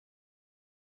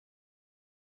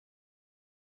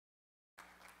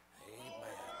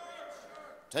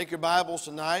Take your Bibles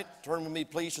tonight. Turn with me,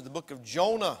 please, to the book of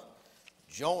Jonah.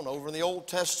 Jonah, over in the Old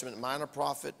Testament, minor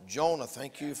prophet Jonah.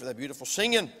 Thank you for that beautiful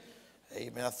singing.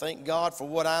 Amen. I thank God for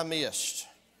what I missed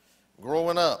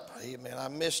growing up. Amen. I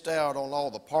missed out on all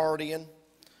the partying.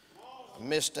 I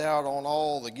missed out on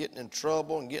all the getting in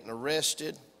trouble and getting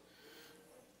arrested.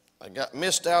 I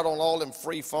missed out on all them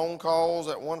free phone calls,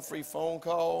 that one free phone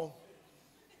call.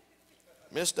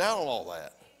 Missed out on all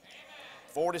that.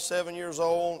 47 years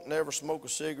old, never smoked a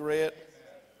cigarette,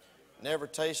 never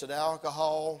tasted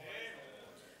alcohol,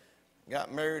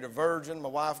 got married a virgin, my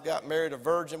wife got married a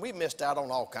virgin. We missed out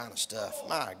on all kind of stuff.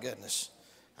 My goodness,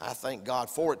 I thank God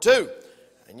for it too.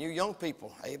 And you young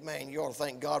people, amen, you ought to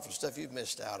thank God for stuff you've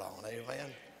missed out on,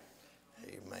 amen.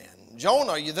 Amen.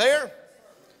 Jonah, are you there?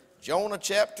 Jonah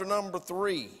chapter number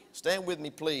 3. Stand with me,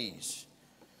 please.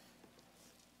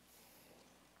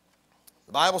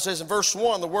 The Bible says in verse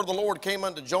 1, the word of the Lord came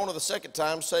unto Jonah the second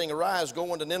time, saying, Arise,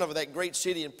 go unto Nineveh, that great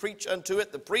city, and preach unto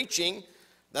it the preaching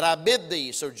that I bid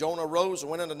thee. So Jonah arose and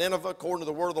went unto Nineveh according to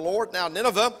the word of the Lord. Now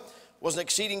Nineveh was an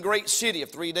exceeding great city of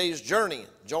 3 days' journey.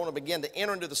 Jonah began to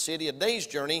enter into the city a day's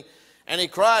journey, and he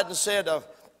cried and said,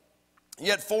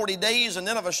 Yet 40 days, and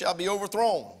Nineveh shall be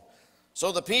overthrown.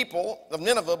 So the people of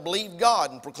Nineveh believed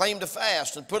God, and proclaimed a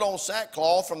fast, and put on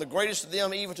sackcloth, from the greatest of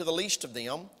them even to the least of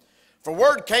them. For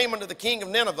word came unto the king of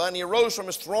Nineveh, and he arose from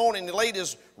his throne, and he laid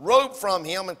his robe from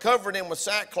him, and covered him with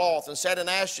sackcloth, and sat in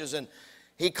ashes. And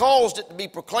he caused it to be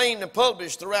proclaimed and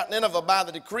published throughout Nineveh by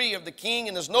the decree of the king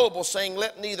and his nobles, saying,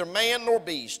 Let neither man nor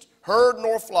beast, herd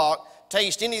nor flock,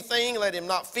 taste anything, let him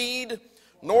not feed,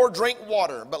 nor drink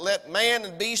water. But let man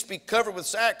and beast be covered with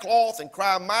sackcloth, and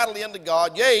cry mightily unto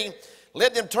God. Yea,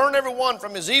 let them turn every one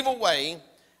from his evil way,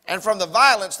 and from the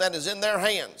violence that is in their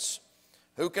hands.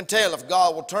 Who can tell if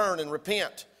God will turn and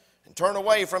repent and turn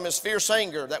away from his fierce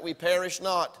anger, that we perish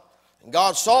not? And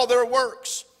God saw their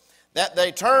works, that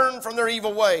they turned from their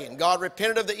evil way, and God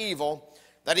repented of the evil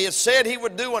that he had said he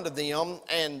would do unto them,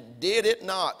 and did it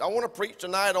not. I want to preach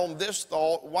tonight on this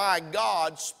thought, why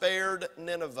God spared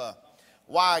Nineveh.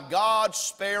 Why God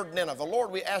spared Nineveh. Lord,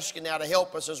 we ask you now to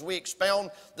help us as we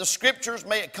expound the scriptures.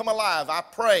 May it come alive, I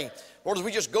pray. Lord, as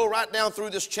we just go right down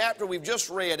through this chapter we've just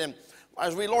read, and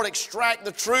as we, Lord, extract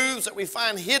the truths that we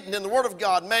find hidden in the Word of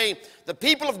God, may the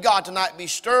people of God tonight be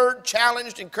stirred,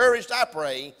 challenged, encouraged, I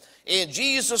pray. In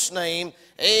Jesus' name,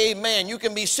 amen. You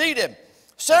can be seated.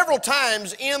 Several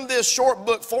times in this short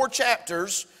book, 4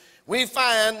 chapters, we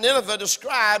find Nineveh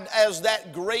described as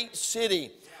that great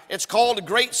city. It's called a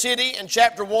great city in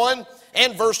chapter 1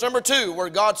 and verse number 2, where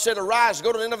God said, Arise,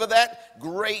 go to Nineveh, that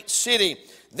great city.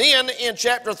 Then in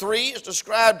chapter 3, it's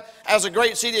described as a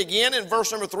great city again. In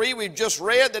verse number 3, we've just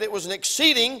read that it was an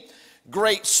exceeding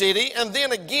great city. And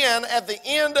then again, at the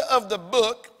end of the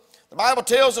book, the Bible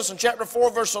tells us in chapter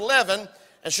 4, verse 11,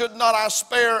 And should not I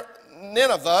spare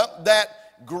Nineveh,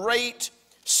 that great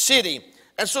city?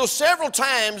 And so several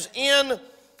times in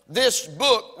this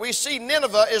book, we see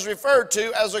Nineveh is referred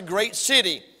to as a great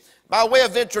city. By way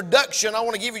of introduction, I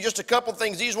want to give you just a couple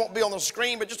things. These won't be on the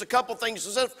screen, but just a couple things.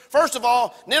 First of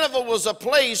all, Nineveh was a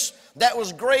place that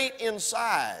was great in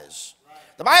size.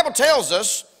 The Bible tells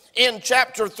us in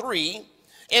chapter 3,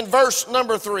 in verse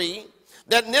number 3,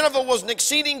 that Nineveh was an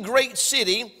exceeding great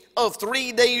city of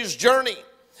 3 days' journey.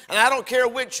 And I don't care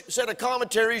which set of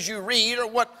commentaries you read or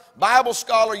what Bible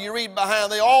scholar you read behind,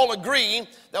 they all agree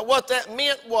that what that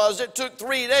meant was it took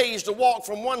 3 days to walk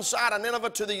from one side of Nineveh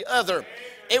to the other.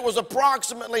 It was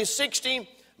approximately 60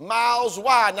 miles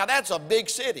wide. Now that's a big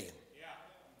city.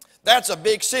 That's a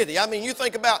big city. I mean, you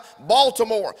think about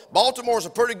Baltimore. Baltimore's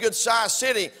a pretty good sized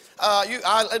city.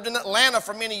 I lived in Atlanta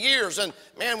for many years, and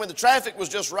man, when the traffic was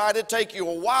just right, it'd take you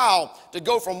a while to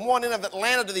go from one end of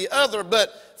Atlanta to the other.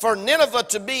 But for Nineveh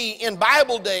to be, in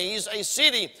Bible days, a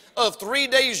city of 3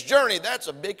 days' journey, that's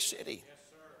a big city.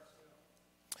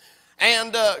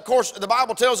 And, of course, the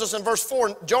Bible tells us in verse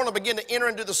 4, Jonah began to enter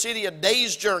into the city a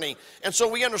day's journey. And so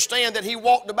we understand that he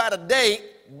walked about a day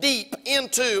deep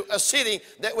into a city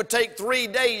that would take 3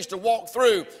 days to walk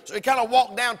through. So he kind of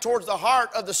walked down towards the heart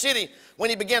of the city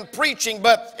when he began preaching,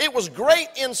 but it was great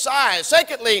in size.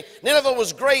 Secondly, Nineveh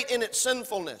was great in its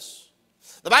sinfulness.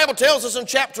 The Bible tells us in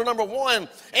chapter number 1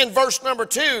 and verse number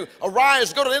 2,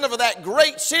 Arise, go to Nineveh, that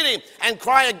great city, and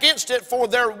cry against it, for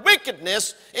their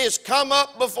wickedness is come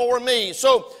up before me.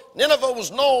 So Nineveh was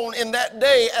known in that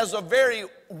day as a very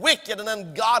wicked and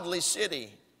ungodly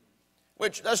city,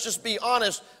 which, let's just be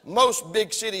honest, most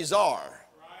big cities are.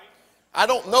 I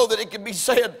don't know that it can be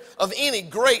said of any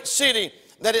great city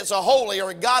that it's a holy or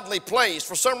a godly place.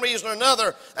 For some reason or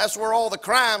another, that's where all the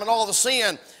crime and all the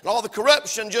sin and all the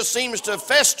corruption just seems to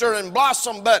fester and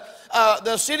blossom. But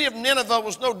the city of Nineveh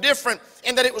was no different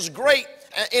in that it was great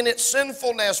in its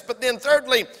sinfulness. But then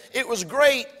thirdly, it was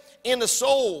great in the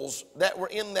souls that were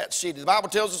in that city. The Bible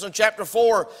tells us in chapter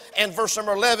 4 and verse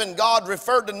number 11, God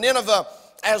referred to Nineveh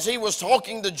as he was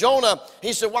talking to Jonah.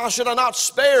 He said, why should I not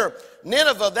spare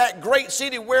Nineveh, that great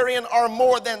city wherein are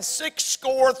more than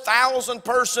 60,000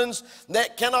 persons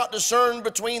that cannot discern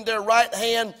between their right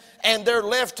hand and their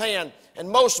left hand? And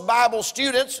most Bible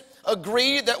students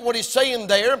agree that what he's saying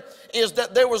there is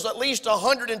that there was at least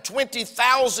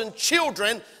 120,000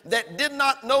 children that did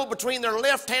not know between their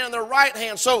left hand and their right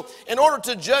hand. So in order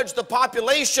to judge the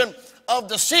population of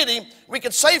the city, we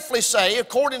could safely say,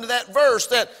 according to that verse,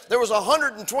 that there was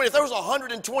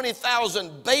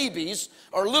 120,000 babies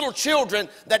or little children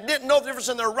that didn't know the difference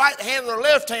in their right hand and their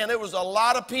left hand. There was a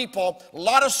lot of people, a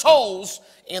lot of souls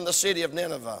in the city of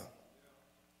Nineveh.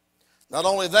 Not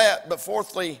only that, but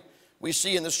fourthly, we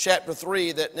see in this chapter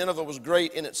 3 that Nineveh was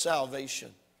great in its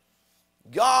salvation.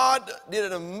 God did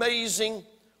an amazing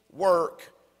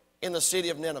work in the city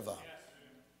of Nineveh.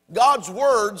 God's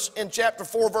words in chapter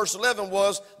 4 verse 11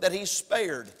 was that he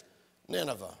spared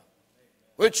Nineveh,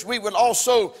 which we would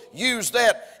also use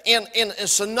that in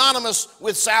synonymous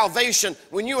with salvation.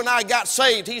 When you and I got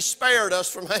saved, he spared us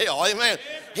from hell. Amen.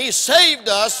 He saved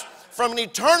us from an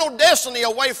eternal destiny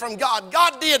away from God.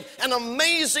 God did an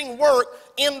amazing work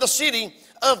in the city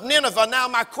of Nineveh. Now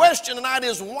my question tonight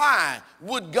is, why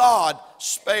would God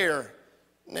spare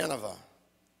Nineveh?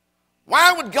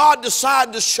 Why would God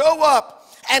decide to show up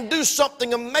and do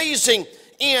something amazing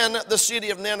in the city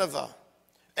of Nineveh?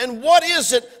 And what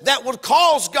is it that would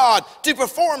cause God to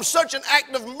perform such an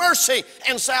act of mercy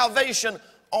and salvation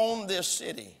on this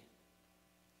city?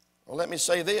 Well, let me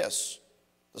say this.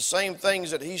 The same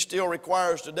things that he still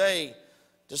requires today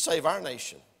to save our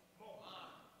nation.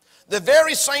 The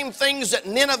very same things that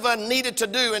Nineveh needed to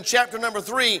do in chapter number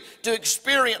 3 to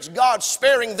experience God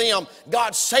sparing them,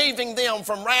 God saving them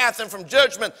from wrath and from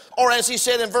judgment, or as he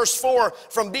said in verse 4,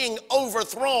 from being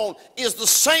overthrown, is the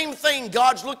same thing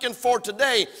God's looking for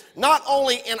today, not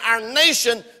only in our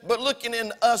nation, but looking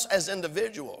in us as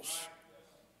individuals.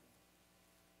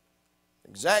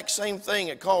 Exact same thing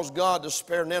that caused God to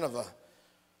spare Nineveh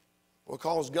will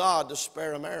cause God to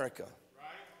spare America.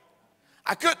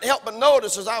 I couldn't help but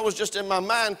notice as I was just in my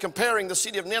mind comparing the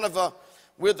city of Nineveh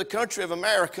with the country of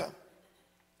America.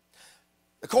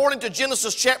 According to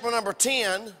Genesis chapter number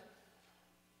 10,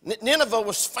 Nineveh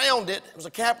was founded, it was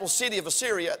a capital city of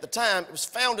Assyria at the time. It was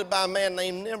founded by a man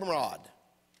named Nimrod.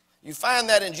 You find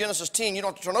that in Genesis 10. You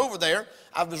don't have to turn over there.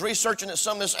 I was researching it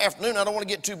some this afternoon. I don't want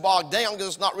to get too bogged down because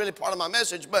it's not really part of my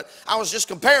message, but I was just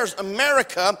comparing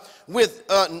America with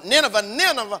Nineveh.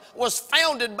 Nineveh was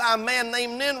founded by a man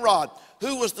named Nimrod,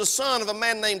 who was the son of a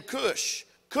man named Cush.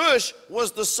 Cush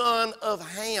was the son of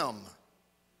Ham,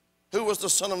 who was the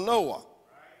son of Noah.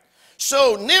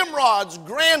 So Nimrod's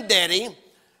granddaddy,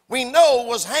 we know,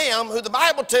 was Ham, who the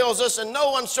Bible tells us in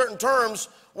no uncertain terms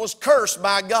was cursed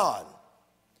by God.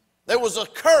 There was a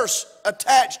curse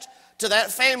attached to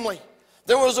that family.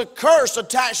 There was a curse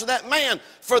attached to that man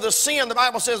for the sin, the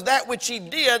Bible says, that which he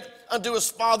did unto his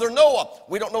father Noah.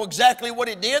 We don't know exactly what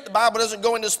he did. The Bible doesn't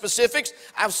go into specifics.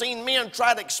 I've seen men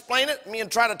try to explain it, men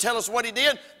try to tell us what he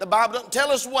did. The Bible doesn't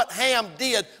tell us what Ham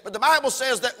did, but the Bible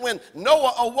says that when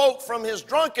Noah awoke from his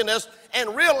drunkenness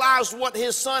and realized what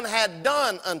his son had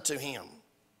done unto him,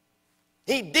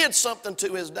 he did something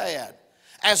to his dad.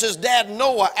 As his dad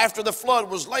Noah, after the flood,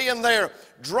 was laying there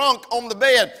drunk on the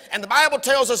bed. And the Bible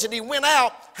tells us that he went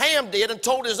out, Ham did, and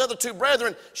told his other two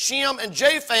brethren, Shem and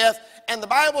Japheth. And the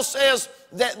Bible says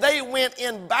that they went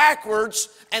in backwards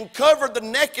and covered the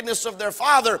nakedness of their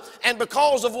father. And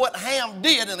because of what Ham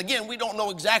did, and again, we don't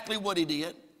know exactly what he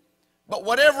did, but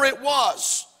whatever it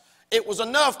was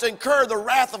enough to incur the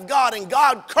wrath of God. And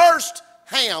God cursed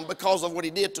Ham because of what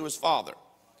he did to his father.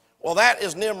 Well, that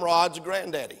is Nimrod's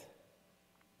granddaddy.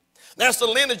 That's the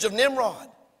lineage of Nimrod.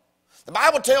 The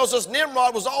Bible tells us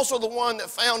Nimrod was also the one that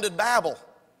founded Babel.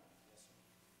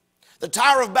 The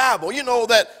Tower of Babel. You know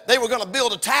that they were going to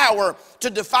build a tower to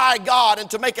defy God and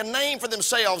to make a name for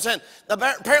themselves. And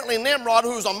apparently Nimrod,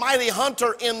 who was a mighty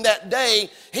hunter in that day,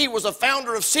 he was a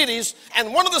founder of cities.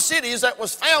 And one of the cities that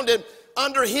was founded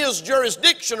under his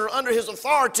jurisdiction or under his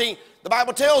authority, the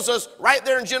Bible tells us right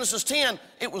there in Genesis 10,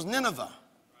 it was Nineveh.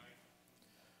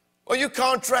 Well, you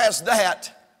contrast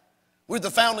that with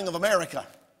the founding of America.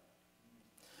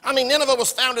 I mean, Nineveh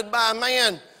was founded by a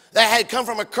man that had come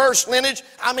from a cursed lineage.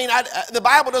 I mean, the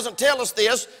Bible doesn't tell us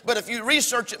this, but if you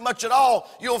research it much at all,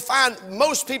 you'll find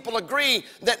most people agree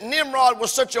that Nimrod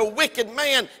was such a wicked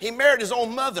man, he married his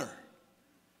own mother.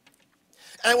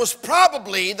 And it was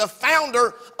probably the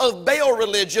founder of Baal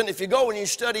religion, if you go and you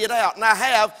study it out. And I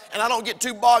have, and I don't get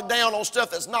too bogged down on stuff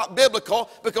that's not biblical,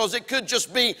 because it could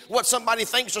just be what somebody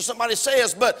thinks or somebody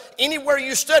says. But anywhere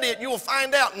you study it, you will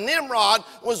find out Nimrod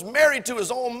was married to his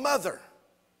own mother.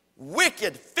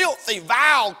 Wicked, filthy,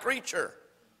 vile creature.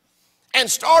 And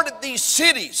started these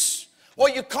cities.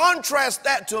 Well, you contrast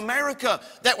that to America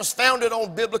that was founded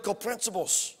on biblical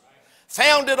principles.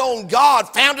 Founded on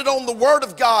God, founded on the Word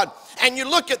of God. And you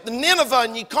look at the Nineveh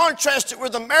and you contrast it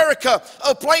with America,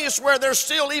 a place where there's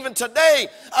still, even today,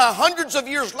 hundreds of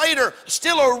years later,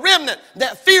 still a remnant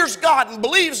that fears God and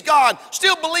believes God,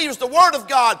 still believes the Word of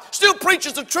God, still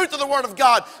preaches the truth of the Word of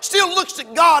God, still looks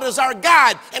at God as our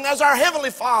guide and as our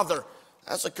Heavenly Father.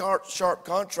 That's a sharp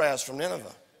contrast from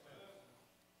Nineveh.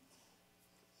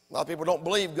 A lot of people don't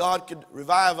believe God could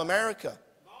revive America.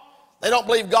 They don't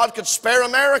believe God could spare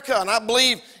America. And I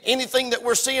believe anything that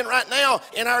we're seeing right now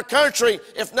in our country,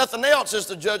 if nothing else, is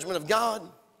the judgment of God.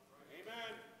 Amen.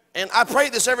 And I pray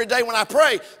this every day when I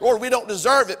pray. Lord, we don't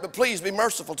deserve it, but please be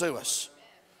merciful to us.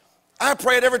 I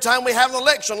pray it every time we have an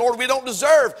election. Lord, we don't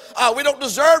deserve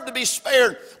to be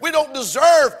spared. We don't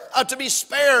deserve to be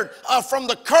spared from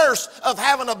the curse of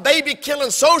having a baby-killing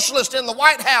socialist in the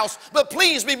White House. But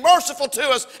please be merciful to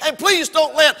us, and please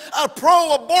don't let a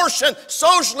pro-abortion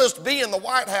socialist be in the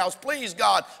White House. Please,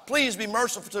 God, please be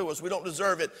merciful to us. We don't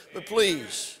deserve it, but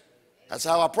please. That's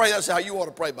how I pray. That's how you ought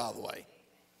to pray, by the way.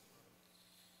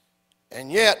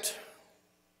 And yet,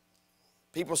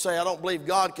 people say, I don't believe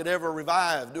God could ever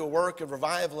do a work of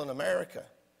revival in America.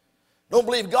 Don't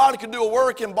believe God could do a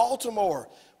work in Baltimore.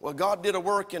 Well, God did a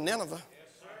work in Nineveh. Yes,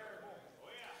 sir. Oh,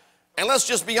 yeah. And let's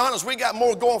just be honest, we got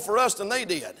more going for us than they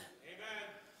did.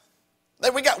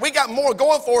 Amen. We got more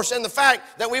going for us in the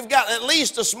fact that we've got at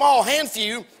least a small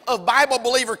handful of Bible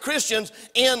believer Christians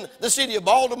in the city of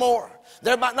Baltimore.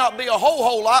 There might not be a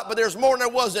whole lot, but there's more than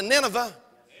there was in Nineveh. Amen.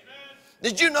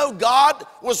 Did you know God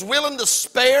was willing to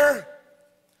spare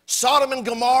Sodom and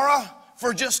Gomorrah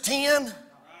for just 10?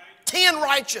 10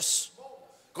 righteous.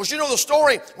 Of course, you know the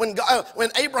story when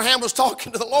Abraham was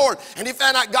talking to the Lord and he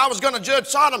found out God was going to judge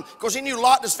Sodom. Of course, he knew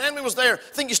Lot and his family was there.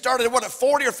 I think he started at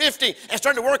 40 or 50 and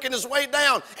started working his way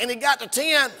down, and he got to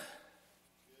 10.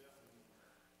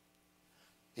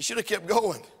 He should have kept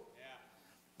going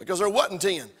because there wasn't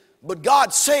 10. But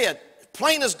God said,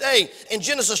 plain as day, in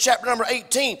Genesis chapter number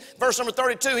 18, verse number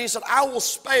 32, he said, I will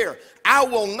spare, I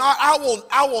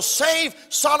will save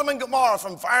Sodom and Gomorrah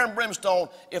from fire and brimstone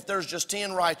if there's just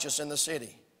 10 righteous in the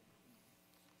city.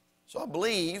 So I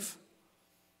believe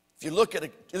if you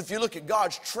look at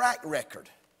God's track record,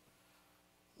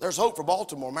 there's hope for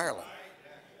Baltimore, Maryland.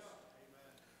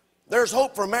 There's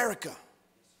hope for America.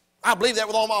 I believe that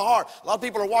with all my heart. A lot of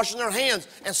people are washing their hands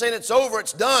and saying it's over,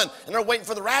 it's done, and they're waiting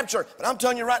for the rapture. But I'm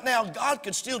telling you right now, God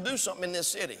could still do something in this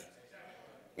city.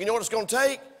 You know what it's going to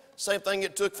take? Same thing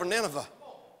it took for Nineveh.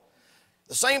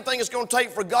 The same thing it's going to take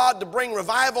for God to bring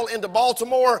revival into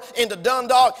Baltimore, into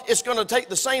Dundalk. It's going to take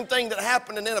the same thing that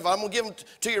happened in Nineveh. I'm going to give them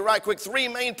to you right quick. 3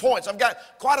 main points. I've got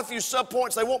quite a few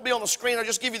subpoints. They won't be on the screen. I'll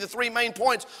just give you the 3 main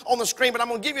points on the screen. But I'm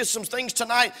going to give you some things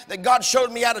tonight that God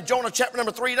showed me out of Jonah chapter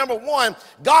number 3. Number 1,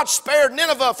 God spared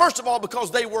Nineveh, first of all,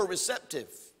 because they were receptive.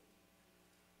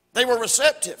 They were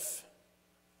receptive.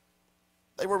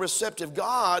 They were receptive.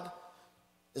 God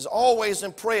is always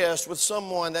impressed with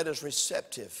someone that is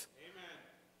receptive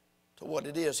to what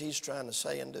it is He's trying to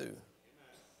say and do. Amen.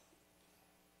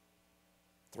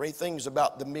 3 things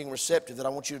about them being receptive that I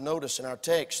want you to notice in our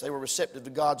text. They were receptive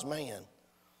to God's man.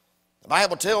 The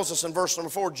Bible tells us in verse number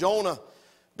 4, Jonah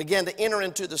began to enter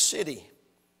into the city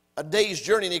a day's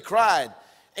journey, and he cried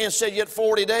and said, yet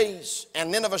 40 days,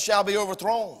 and Nineveh shall be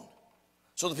overthrown.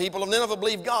 So the people of Nineveh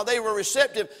believed God. They were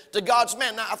receptive to God's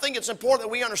man. Now, I think it's important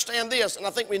that we understand this, and I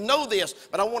think we know this,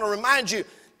 but I want to remind you,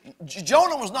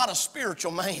 Jonah was not a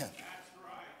spiritual man.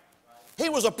 He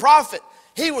was a prophet.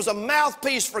 He was a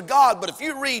mouthpiece for God. But if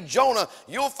you read Jonah,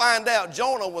 you'll find out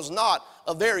Jonah was not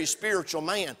a very spiritual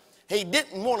man. He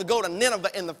didn't want to go to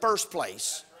Nineveh in the first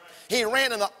place. He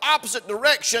ran in the opposite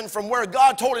direction from where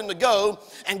God told him to go,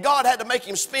 and God had to make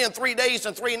him spend 3 days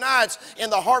and 3 nights in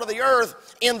the heart of the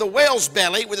earth, in the whale's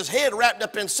belly, with his head wrapped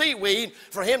up in seaweed,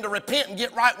 for him to repent and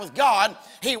get right with God.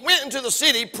 He went into the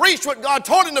city, preached what God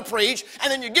told him to preach, and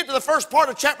then you get to the first part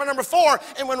of chapter number 4,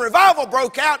 and when revival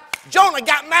broke out, Jonah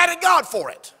got mad at God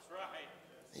for it.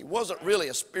 He wasn't really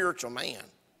a spiritual man,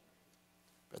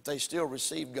 but they still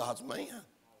received God's man.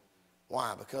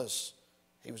 Why? Because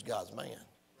He was God's man.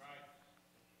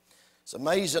 It's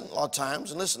amazing a lot of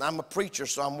times, and listen, I'm a preacher,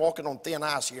 so I'm walking on thin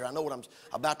ice here. I know what I'm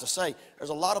about to say. There's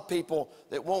a lot of people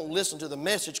that won't listen to the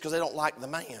message because they don't like the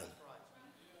man.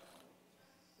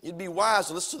 You'd be wise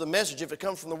to listen to the message if it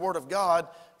comes from the Word of God.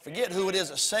 Forget who it is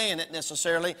that's saying it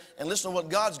necessarily, and listen to what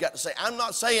God's got to say. I'm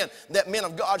not saying that men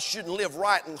of God shouldn't live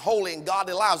right and holy and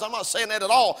godly lives. I'm not saying that at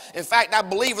all. In fact, I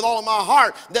believe with all of my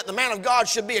heart that the man of God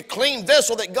should be a clean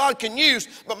vessel that God can use.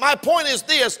 But my point is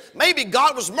this: maybe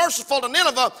God was merciful to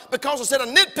Nineveh because instead of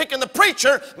nitpicking the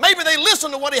preacher, maybe they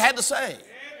listened to what he had to say.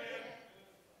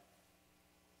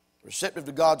 Receptive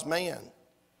to God's man.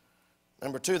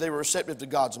 Number two, they were receptive to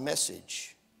God's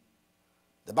message.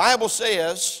 The Bible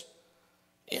says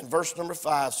in verse number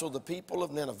 5, so the people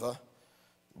of Nineveh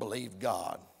believed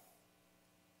God.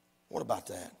 What about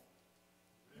that?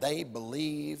 They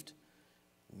believed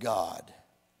God.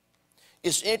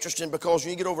 It's interesting because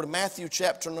when you get over to Matthew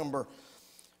chapter number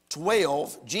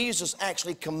 12, Jesus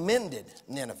actually commended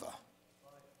Nineveh.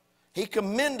 He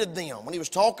commended them when he was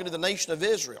talking to the nation of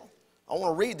Israel. I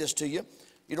want to read this to you.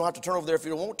 You don't have to turn over there if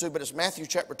you don't want to, but it's Matthew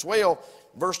chapter 12,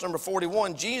 verse number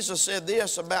 41. Jesus said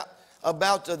this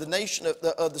about the nation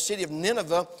of the city of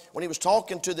Nineveh when he was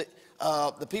talking to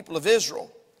the people of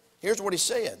Israel. Here's what he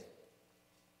said.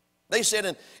 They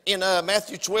said in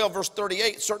Matthew 12, verse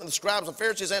 38, certain of the scribes and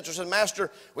Pharisees answered and said, Master,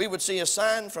 we would see a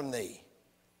sign from thee.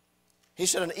 He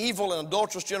said, an evil and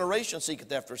adulterous generation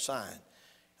seeketh after a sign.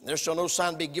 And there shall no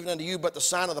sign be given unto you but the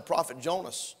sign of the prophet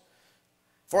Jonas.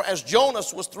 For as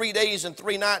Jonas was 3 days and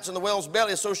 3 nights in the whale's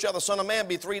belly, so shall the Son of Man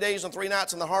be 3 days and 3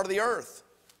 nights in the heart of the earth.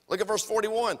 Look at verse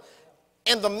 41.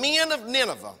 And the men of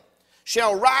Nineveh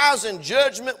shall rise in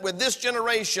judgment with this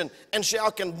generation and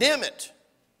shall condemn it,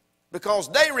 because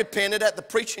they repented at the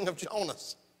preaching of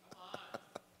Jonas.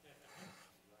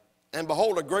 And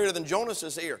behold, a greater than Jonas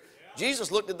is here. Jesus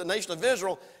looked at the nation of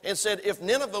Israel and said, if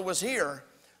Nineveh was here,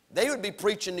 they would be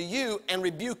preaching to you and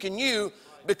rebuking you,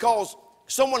 because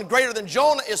someone greater than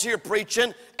Jonah is here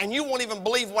preaching, and you won't even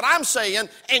believe what I'm saying,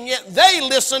 and yet they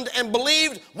listened and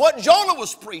believed what Jonah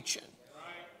was preaching.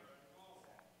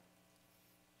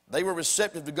 They were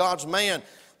receptive to God's man.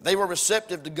 They were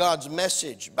receptive to God's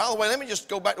message. By the way, let me just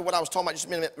go back to what I was talking about just a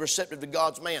minute, receptive to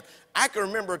God's man. I can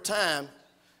remember a time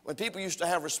when people used to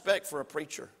have respect for a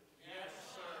preacher. Yes,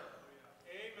 sir.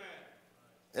 Amen.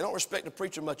 They don't respect the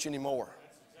preacher much anymore.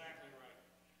 That's exactly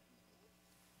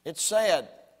right. It's sad.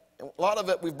 A lot of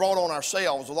it we've brought on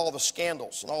ourselves with all the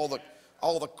scandals and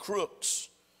all the crooks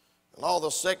and all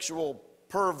the sexual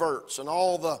perverts and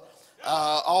all the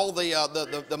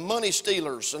money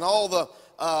stealers and all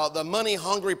the money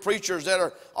hungry preachers that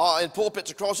are in pulpits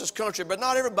across this country. But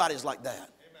not everybody's like that.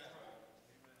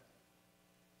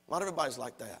 Not everybody's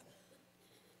like that.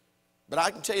 But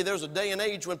I can tell you there's a day and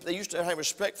age when they used to have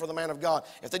respect for the man of God.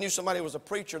 If they knew somebody was a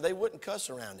preacher, they wouldn't cuss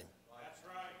around him.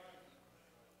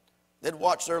 They'd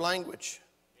watch their language.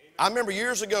 I remember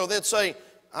years ago they'd say,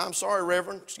 I'm sorry,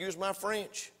 Reverend, excuse my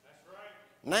French.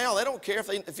 Now they don't care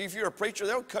if you're a preacher,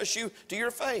 they'll cuss you to your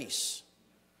face.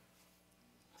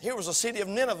 Here was a city of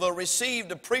Nineveh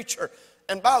received a preacher.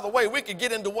 And by the way, we could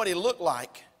get into what he looked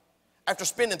like after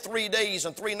spending 3 days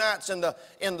and 3 nights in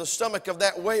the stomach of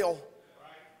that whale.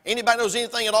 Anybody knows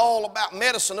anything at all about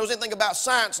medicine, knows anything about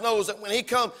science, knows that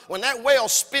when that whale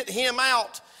spit him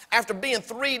out, after being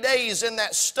 3 days in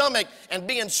that stomach and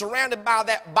being surrounded by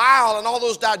that bile and all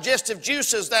those digestive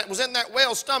juices that was in that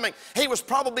whale's stomach, he was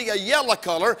probably a yellow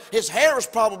color. His hair was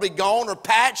probably gone or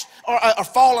patched or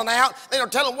fallen out. They don't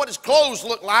tell him what his clothes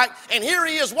look like. And here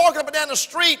he is walking up and down the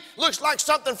street, looks like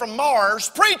something from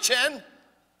Mars, preaching.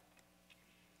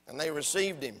 And they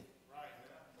received him.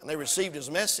 And they received his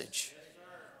message.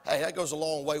 Hey, that goes a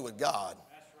long way with God.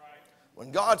 When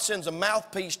God sends a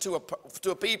mouthpiece to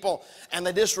a people and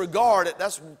they disregard it,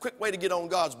 that's a quick way to get on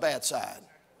God's bad side.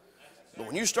 But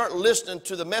when you start listening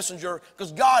to the messenger,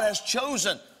 because God has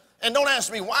chosen, and don't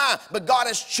ask me why, but God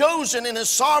has chosen in His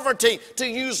sovereignty to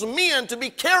use men to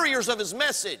be carriers of His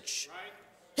message.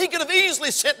 He could have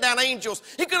easily sent down angels.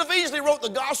 He could have easily wrote the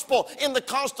gospel in the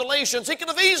constellations. He could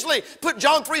have easily put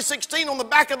John 3:16 on the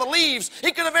back of the leaves.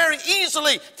 He could have very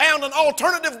easily found an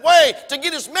alternative way to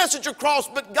get His message across.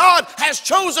 But God has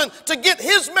chosen to get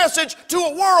His message to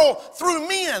a world through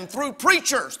men, through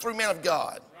preachers, through men of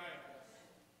God.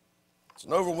 It's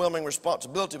an overwhelming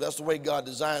responsibility, but that's the way God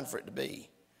designed for it to be.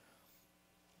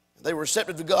 They were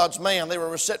receptive to God's man. They were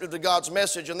receptive to God's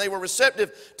message. And they were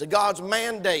receptive to God's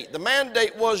mandate. The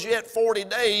mandate was yet 40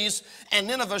 days and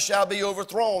Nineveh shall be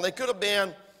overthrown. They could have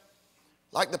been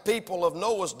like the people of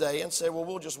Noah's day and said, well,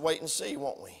 we'll just wait and see,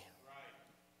 won't we?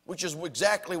 Which is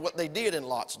exactly what they did in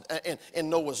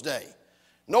Noah's day.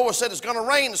 Noah said it's going to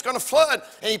rain, it's going to flood,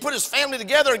 and he put his family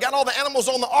together and got all the animals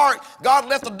on the ark. God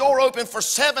left the door open for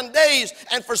 7 days,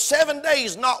 and for 7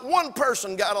 days, not one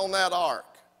person got on that ark.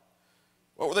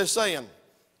 What were they saying?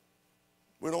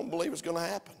 We don't believe it's going to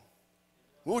happen.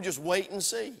 We'll just wait and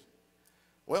see.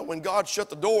 Well, when God shut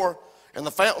the door and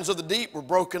the fountains of the deep were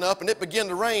broken up and it began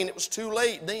to rain, it was too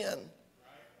late then.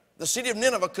 The city of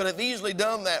Nineveh could have easily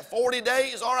done that. 40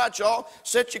 days, all right, y'all,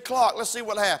 set your clock. Let's see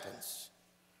what happens.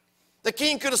 The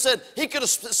king could have said, he could have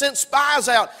sent spies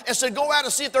out and said, go out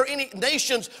and see if there are any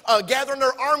nations gathering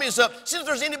their armies up. See if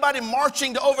there's anybody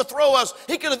marching to overthrow us.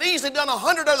 He could have easily done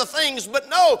 100 other things, but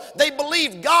no, they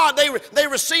believed God. They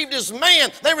received his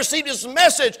man. They received his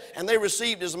message, and they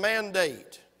received his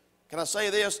mandate. Can I say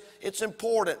this? It's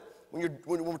important. When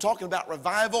we're talking about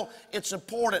revival, it's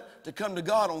important to come to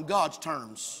God on God's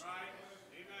terms.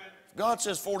 If God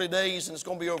says 40 days and it's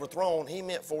going to be overthrown, he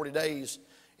meant 40 days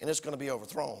and it's going to be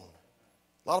overthrown.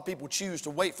 A lot of people choose to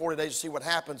wait 40 days to see what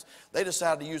happens. They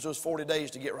decide to use those 40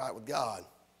 days to get right with God.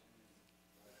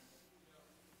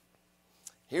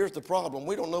 Here's the problem.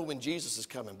 We don't know when Jesus is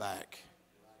coming back.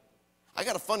 I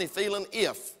got a funny feeling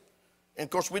if. And of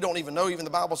course, we don't even know. Even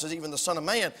the Bible says even the Son of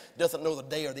Man doesn't know the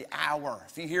day or the hour.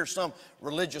 If you hear some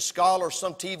religious scholar,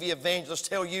 some TV evangelist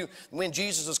tell you when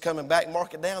Jesus is coming back,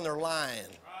 mark it down, they're lying.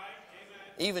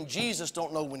 Even Jesus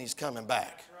don't know when he's coming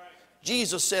back.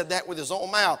 Jesus said that with his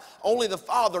own mouth. Only the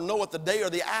Father knoweth the day or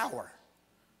the hour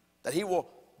that he will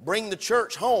bring the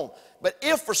church home. But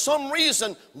if for some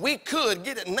reason we could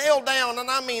get it nailed down, and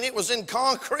I mean it was in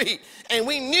concrete, and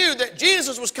we knew that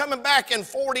Jesus was coming back in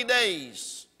 40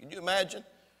 days. Can you imagine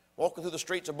walking through the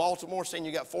streets of Baltimore saying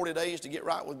you got 40 days to get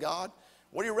right with God?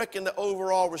 What do you reckon the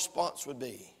overall response would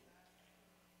be?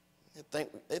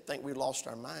 They'd think we lost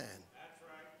our mind.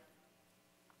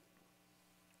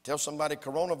 Tell somebody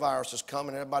coronavirus is coming,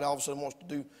 and everybody all of a sudden wants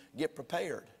to get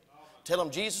prepared. Tell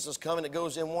them Jesus is coming, it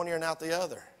goes in one ear and out the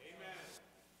other.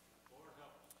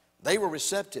 They were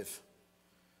receptive.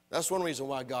 That's one reason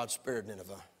why God spared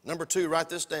Nineveh. Number two, write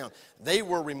this down. They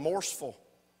were remorseful.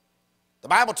 The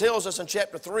Bible tells us in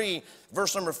chapter 3,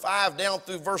 verse number 5 down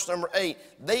through verse number 8,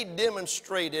 they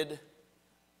demonstrated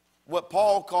what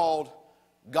Paul called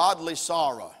godly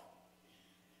sorrow.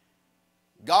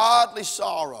 Godly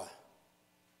sorrow.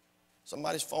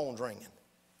 Somebody's phone's ringing.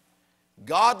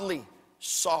 Godly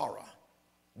sorrow.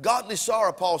 Godly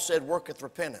sorrow, Paul said, worketh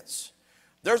repentance.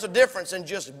 There's a difference in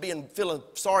just feeling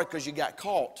sorry because you got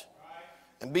caught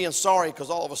and being sorry because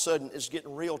all of a sudden it's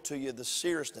getting real to you, the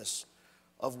seriousness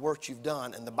of what you've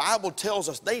done. And the Bible tells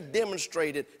us they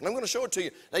demonstrated, and I'm going to show it to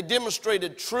you, they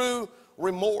demonstrated true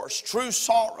remorse, true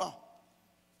sorrow.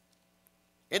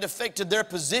 It affected their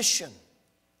position.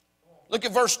 Look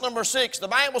at verse number 6. The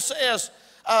Bible says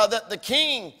that the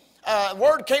king,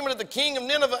 word came into the king of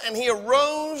Nineveh, and he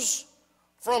arose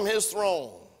from his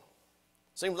throne.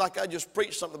 Seems like I just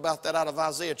preached something about that out of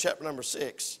Isaiah chapter number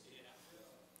 6.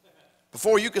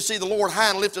 Before you can see the Lord high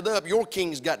and lifted up, your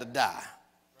king's got to die.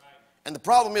 And the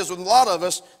problem is with a lot of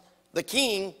us, the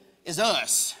king is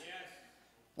us.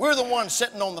 We're the ones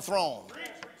sitting on the throne.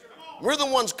 We're the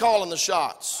ones calling the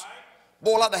shots.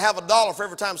 Boy, I'd like to have $1 for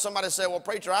every time somebody said, well,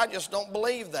 preacher, I just don't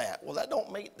believe that. Well, that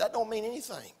don't mean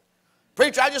anything.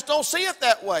 Preacher, I just don't see it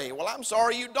that way. Well, I'm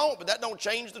sorry you don't, but that don't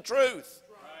change the truth.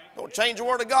 Don't change the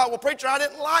word of God. Well, preacher, I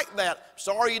didn't like that.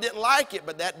 Sorry you didn't like it,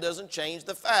 but that doesn't change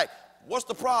the fact. What's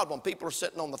the problem? People are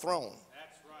sitting on the throne.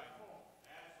 That's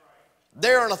right.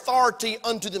 They're an authority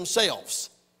unto themselves.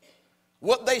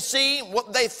 What they see,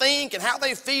 what they think, and how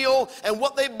they feel, and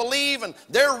what they believe, and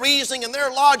their reasoning and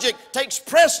their logic takes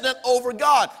precedent over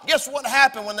God. Guess what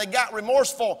happened when they got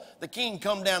remorseful? The king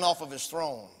come down off of his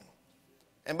throne.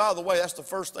 And by the way, that's the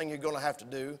first thing you're going to have to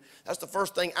do. That's the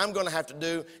first thing I'm going to have to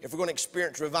do if we're going to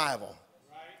experience revival.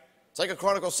 Right. 2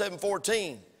 Chronicles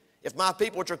 7:14. If my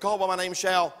people which are called by my name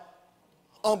shall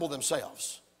humble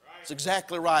themselves. Right. That's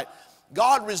exactly right.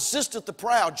 God resisteth the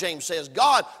proud, James says.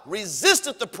 God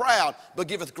resisteth the proud, but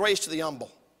giveth grace to the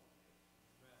humble.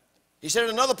 He said in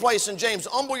another place in James,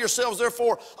 humble yourselves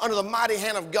therefore under the mighty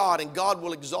hand of God, and God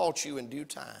will exalt you in due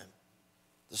time.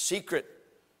 The secret,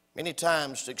 many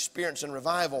times, to experiencing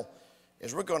revival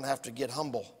is we're going to have to get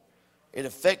humble. It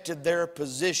affected their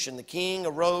position. The king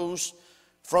arose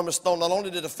from his throne. Not only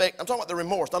did it affect, I'm talking about the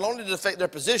remorse, not only did it affect their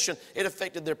position, it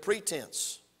affected their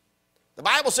pretense. The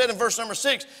Bible said in verse number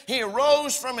 6, he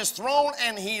arose from his throne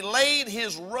and he laid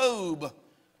his robe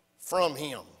from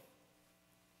him.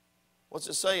 What's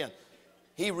it saying?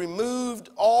 He removed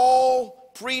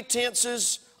all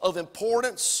pretenses of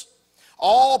importance,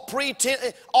 all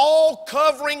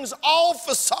coverings, all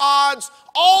facades,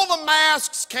 all the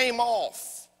masks came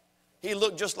off. He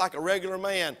looked just like a regular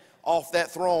man off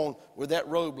that throne with that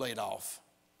robe laid off.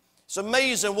 It's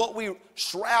amazing what we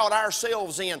shroud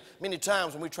ourselves in many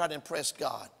times when we try to impress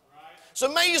God. It's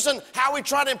amazing how we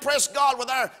try to impress God with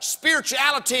our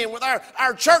spirituality and with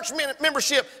our church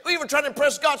membership. We even try to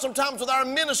impress God sometimes with our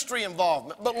ministry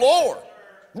involvement. But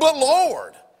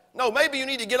Lord, no, maybe you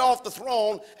need to get off the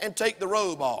throne and take the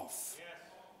robe off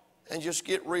and just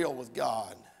get real with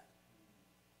God.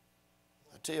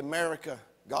 I tell you, America,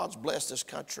 God's blessed this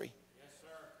country.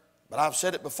 But I've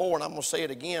said it before, and I'm going to say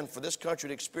it again. For this country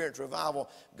to experience revival,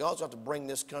 God's got to bring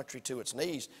this country to its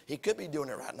knees. He could be doing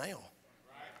it right now.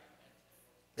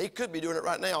 He could be doing it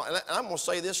right now. And I'm going to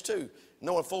say this too,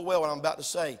 knowing full well what I'm about to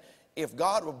say. If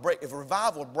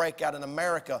revival would break out in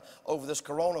America over this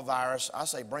coronavirus, I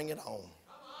say bring it home.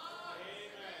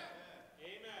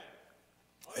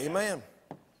 Amen. Amen.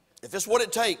 If it's what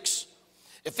it takes.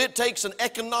 If it takes an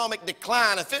economic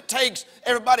decline, if it takes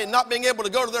everybody not being able to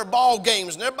go to their ball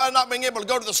games and everybody not being able to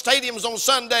go to the stadiums on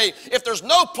Sunday, if there's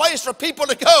no place for people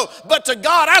to go but to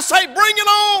God, I say bring it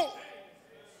on.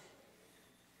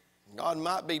 God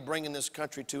might be bringing this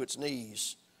country to its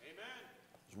knees. Amen.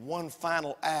 There's one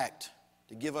final act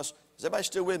to give us, is everybody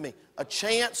still with me, a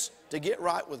chance to get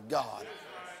right with God.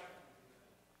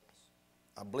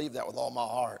 I believe that with all my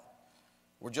heart.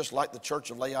 We're just like the church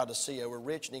of Laodicea. We're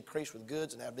rich and increased with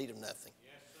goods and have need of nothing.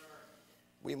 Yes, sir.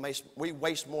 We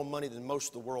waste more money than most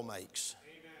of the world makes.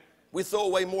 Amen. We throw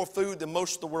away more food than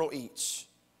most of the world eats.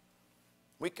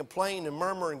 We complain and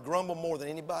murmur and grumble more than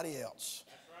anybody else.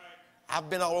 That's right. I've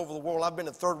been all over the world. I've been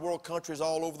to third world countries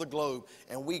all over the globe.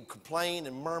 And we complain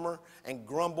and murmur and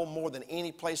grumble more than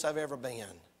any place I've ever been.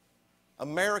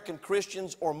 American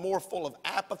Christians are more full of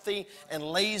apathy and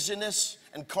laziness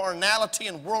and carnality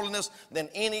and worldliness than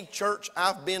any church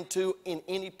I've been to in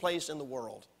any place in the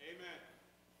world. Amen.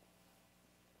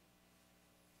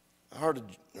 I heard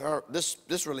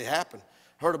this really happened.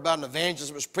 Heard about an evangelist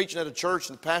that was preaching at a church,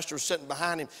 and the pastor was sitting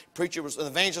behind him. The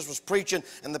evangelist was preaching,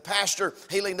 and the pastor,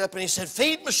 he leaned up and he said,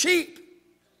 "Feed my sheep."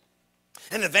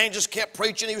 And the evangelist kept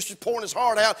preaching. He was just pouring his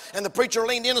heart out, and the preacher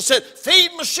leaned in and said,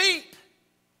 "Feed my sheep."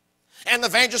 And the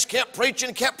evangelist kept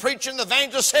preaching. The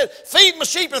evangelist said, "Feed my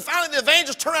sheep." And finally the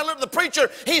evangelist turned around and looked at the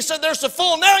preacher. He said, "They're so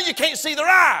full now you can't see their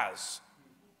eyes."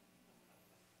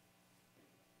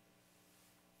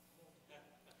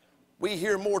 We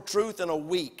hear more truth in a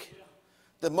week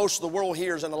than most of the world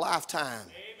hears in a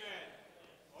lifetime.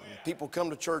 People come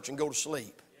to church and go to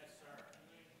sleep.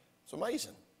 It's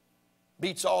amazing.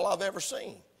 Beats all I've ever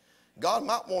seen. God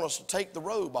might want us to take the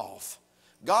robe off.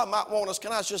 God might want us,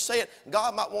 can I just say it?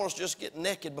 God might want us to just get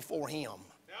naked before Him.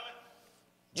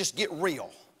 Just get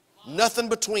real. Nothing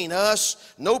between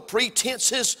us, no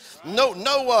pretenses, no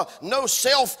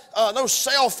self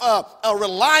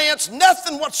reliance,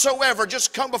 nothing whatsoever.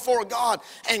 Just come before God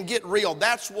and get real.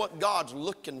 That's what God's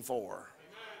looking for.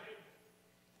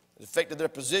 It affected their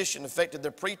position, affected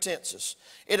their pretenses.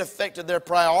 It affected their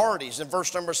priorities. In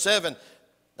verse number 7,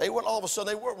 they weren't all of a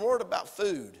sudden, they weren't worried about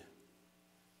food.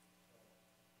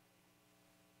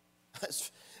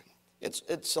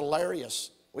 It's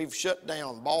hilarious. We've shut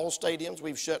down ball stadiums.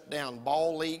 We've shut down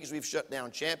ball leagues. We've shut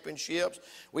down championships.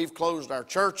 We've closed our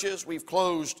churches. We've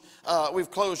closed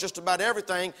just about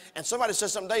everything. And somebody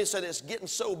said something today, said it's getting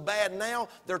so bad now,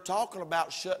 they're talking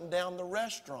about shutting down the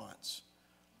restaurants.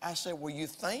 I said, well, you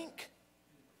think?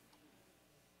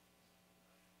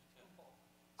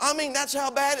 I mean, that's how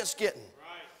bad it's getting.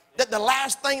 Right. That the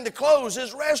last thing to close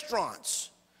is restaurants,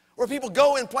 where people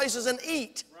go in places and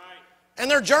eat. And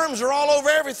their germs are all over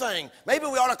everything. Maybe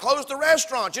we ought to close the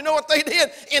restaurants. You know what they did?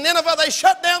 In Nineveh, they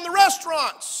shut down the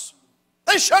restaurants.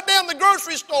 They shut down the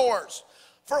grocery stores.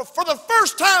 For the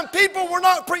first time, people were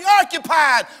not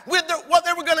preoccupied with what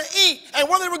they were going to eat and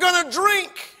what they were going to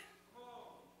drink.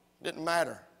 Didn't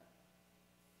matter.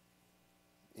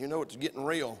 You know it's getting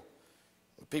real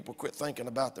when people quit thinking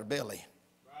about their belly.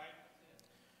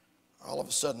 All of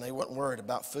a sudden, they weren't worried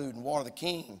about food and water. The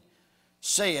king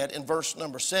said in verse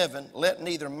number 7, "Let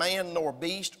neither man nor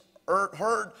beast,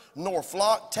 herd nor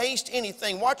flock taste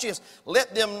anything." Watch this.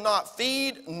 "Let them not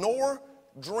feed nor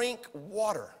drink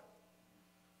water."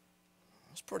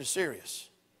 That's pretty serious.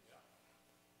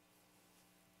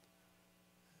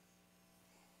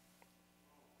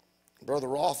 Brother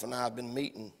Rolf and I have been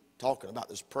meeting, talking about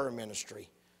this prayer ministry.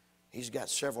 He's got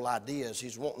several ideas.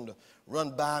 He's wanting to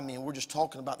run by me, and we're just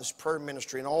talking about this prayer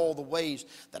ministry and all the ways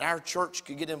that our church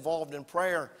could get involved in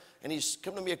prayer. And he's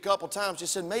come to me a couple times. He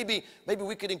said, maybe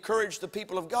we could encourage the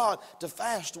people of God to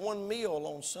fast one meal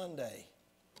on Sunday.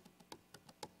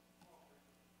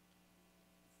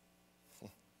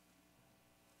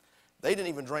 They didn't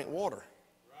even drink water.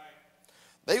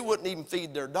 They wouldn't even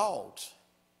feed their dogs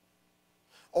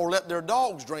or let their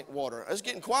dogs drink water. It's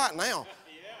getting quiet now.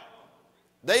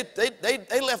 They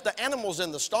left the animals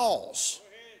in the stalls.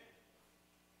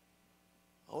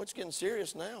 Oh, it's getting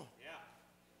serious now.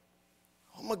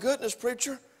 Oh, my goodness,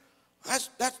 preacher.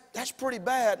 That's pretty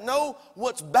bad. No,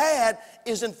 what's bad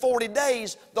is in 40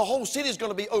 days, the whole city is going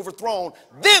to be overthrown.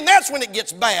 Then that's when it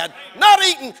gets bad. Not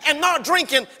eating and not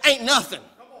drinking ain't nothing.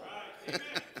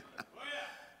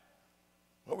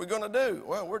 What are we going to do?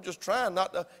 Well, we're just trying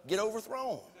not to get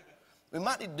overthrown. We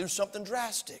might need to do something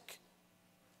drastic,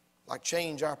 like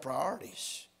change our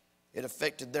priorities. It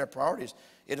affected their priorities.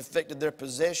 It affected their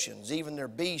possessions, even their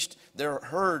beasts, their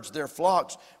herds, their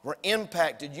flocks were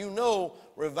impacted. You know,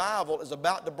 revival is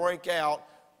about to break out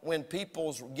when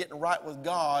people's getting right with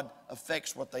God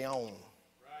affects what they own.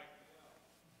 Right.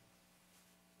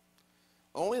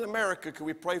 Only in America could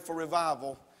we pray for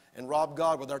revival and rob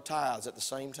God with our tithes at the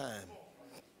same time.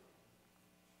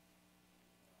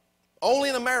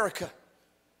 Only in America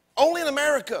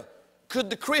could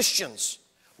the Christians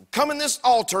come in this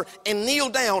altar and kneel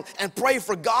down and pray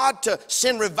for God to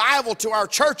send revival to our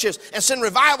churches and send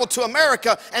revival to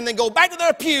America, and then go back to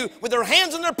their pew with their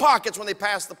hands in their pockets when they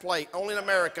pass the plate. Only in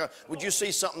America would you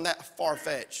see something that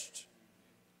far-fetched.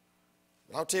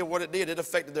 But I'll tell you what it did. It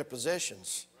affected their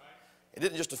possessions. It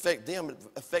didn't just affect them. It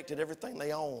affected everything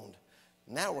they owned.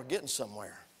 Now we're getting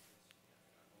somewhere.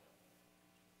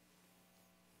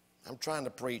 I'm trying to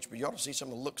preach, but you ought to see some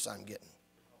of the looks I'm getting.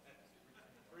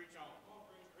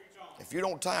 If you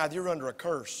don't tithe, you're under a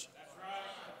curse.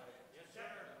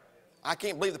 I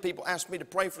can't believe the people ask me to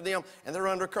pray for them and they're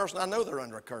under a curse, and I know they're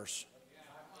under a curse.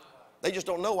 They just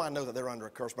don't know I know that they're under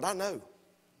a curse, but I know.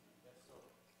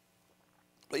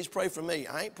 Please pray for me.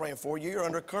 I ain't praying for you. You're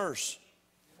under a curse.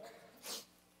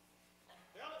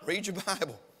 Read your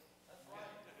Bible.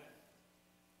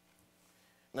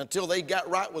 And until they got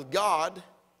right with God,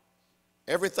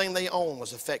 everything they owned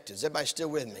was affected. Is everybody still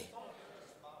with me?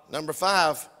 Number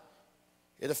 5,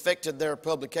 it affected their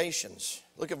publications.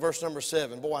 Look at verse number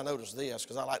 7. Boy, I noticed this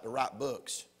because I like to write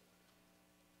books.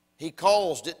 He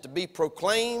caused it to be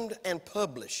proclaimed and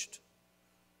published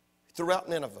throughout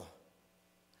Nineveh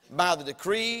by the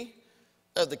decree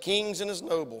of the kings and his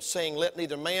nobles, saying, let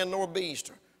neither man nor beast,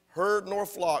 or herd nor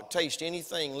flock taste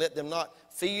anything. Let them not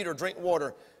feed or drink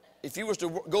water. If you was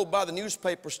to go by the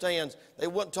newspaper stands, they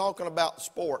wasn't talking about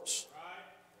sports.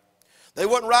 They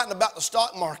wasn't writing about the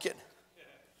stock market.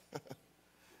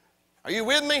 Are you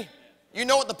with me? You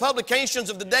know what the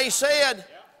publications of the day said?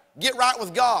 Get right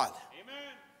with God.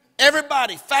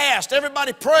 Everybody fast.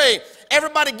 Everybody pray.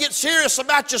 Everybody get serious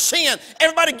about your sin.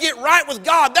 Everybody get right with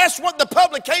God. That's what the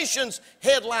publications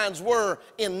headlines were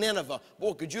in Nineveh.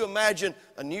 Boy, could you imagine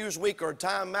a Newsweek or a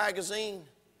Time magazine?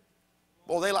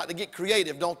 Boy, they like to get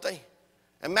creative, don't they?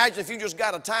 Imagine if you just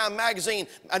got a Time magazine,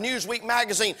 a Newsweek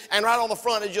magazine, and right on the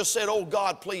front it just said, oh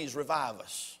God, please revive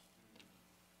us.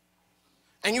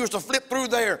 And you was to flip through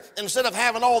there, and instead of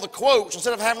having all the quotes,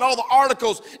 instead of having all the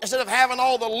articles, instead of having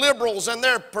all the liberals and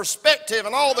their perspective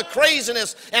and all the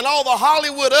craziness and all the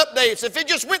Hollywood updates, if it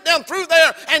just went down through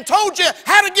there and told you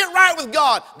how to get right with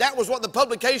God, that was what the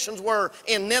publications were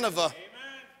in Nineveh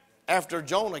after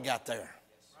Jonah got there.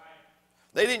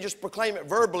 They didn't just proclaim it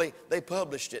verbally, they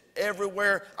published it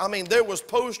everywhere. I mean, there was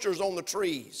posters on the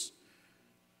trees.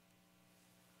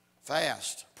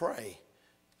 Fast, pray,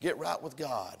 get right with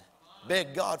God.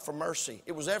 Beg God for mercy.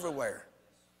 It was everywhere.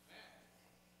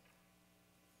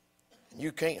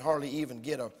 You can't hardly even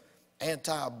get an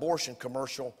anti-abortion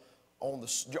commercial on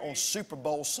Super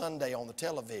Bowl Sunday on the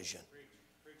television.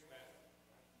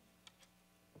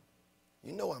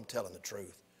 You know I'm telling the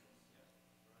truth.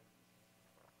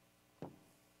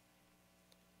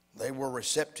 They were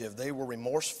receptive. They were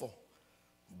remorseful,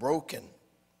 broken.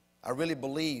 I really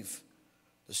believe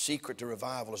the secret to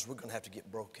revival is we're going to have to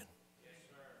get broken.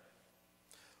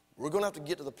 We're going to have to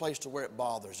get to the place to where it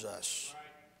bothers us.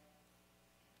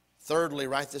 Thirdly,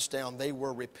 write this down. They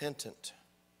were repentant.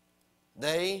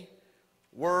 They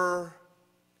were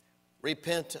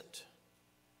repentant.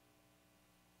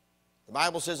 The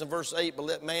Bible says in verse 8, but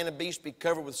let man and beast be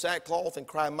covered with sackcloth and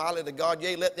cry mightily to God.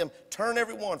 Yea, let them turn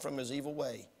every one from his evil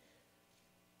way.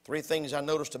 3 things I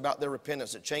noticed about their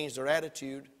repentance that changed their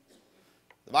attitude.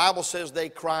 The Bible says they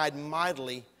cried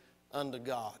mightily unto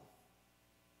God.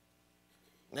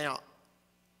 Now,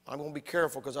 I'm going to be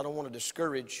careful because I don't want to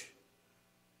discourage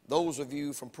those of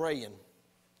you from praying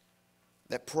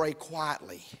that pray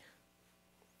quietly.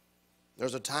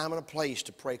 There's a time and a place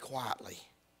to pray quietly.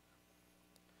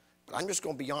 But I'm just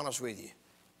going to be honest with you.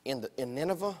 In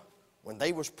Nineveh, when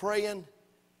they was praying,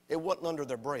 it wasn't under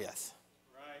their breath.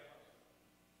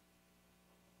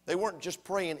 They weren't just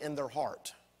praying in their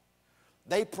heart.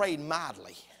 They prayed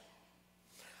mightily.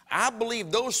 I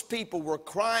believe those people were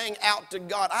crying out to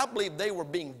God. I believe they were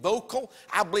being vocal.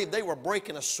 I believe they were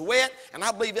breaking a sweat. And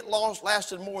I believe it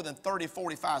lasted more than 30,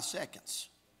 45 seconds.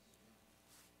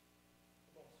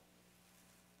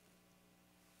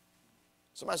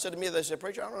 Somebody said to me, they said,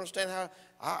 "Preacher, I don't understand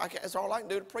how, that's all I can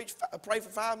do to pray for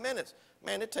 5 minutes."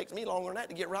 Man, it takes me longer than that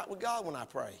to get right with God when I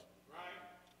pray. Right.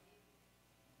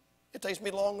 It takes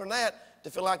me longer than that to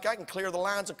feel like I can clear the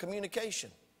lines of communication.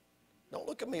 Don't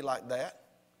look at me like that.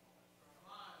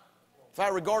 If I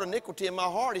regard iniquity in my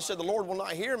heart, he said, the Lord will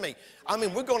not hear me. I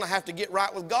mean, we're going to have to get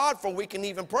right with God before we can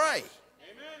even pray.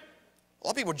 Amen. A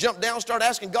lot of people jump down, start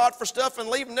asking God for stuff and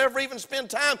leave and never even spend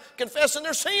time confessing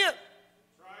their sin.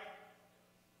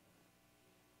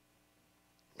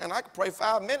 And I could pray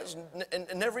 5 minutes and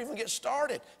never even get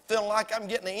started, feeling like I'm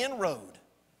getting the inroad.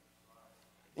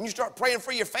 And you start praying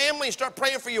for your family, you start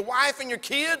praying for your wife and your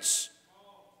kids.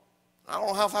 I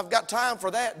don't know if I've got time for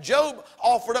that. Job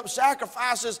offered up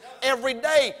sacrifices every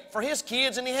day for his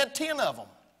kids, and he had 10 of them.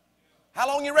 How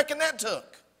long you reckon that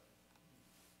took?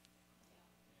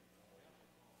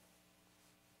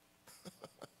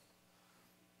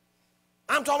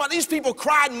 I'm talking about these people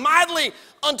cried mightily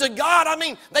unto God. I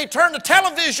mean, they turned the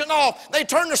television off, they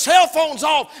turned their cell phones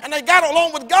off, and they got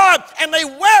along with God, and they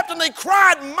wept and they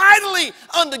cried mightily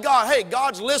unto God. Hey,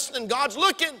 God's listening, God's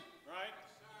looking. Right.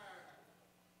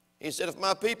 He said, if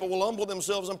my people will humble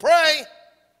themselves and pray.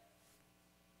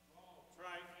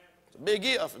 It's a big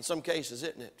if in some cases,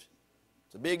 isn't it?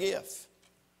 It's a big if.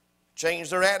 Change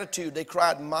their attitude. They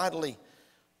cried mightily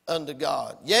unto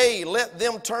God. Yea, let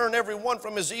them turn every one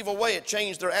from his evil way. It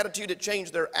changed their attitude, it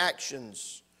changed their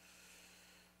actions.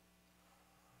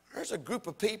 There's a group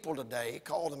of people today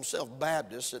call themselves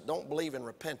Baptists that don't believe in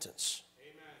repentance.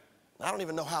 Amen. I don't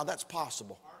even know how that's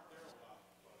possible.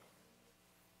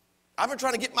 I've been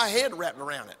trying to get my head wrapped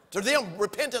around it. To them,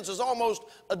 repentance is almost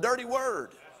a dirty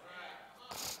word.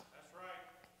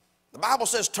 The Bible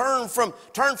says turn from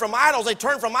idols. They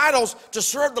turn from idols to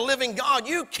serve the living God.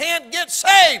 You can't get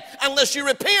saved unless you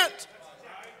repent.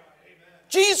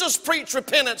 Jesus preached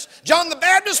repentance. John the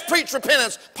Baptist preached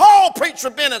repentance. Paul preached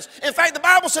repentance. In fact, the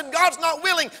Bible said God's not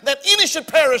willing that any should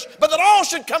perish, but that all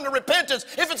should come to repentance.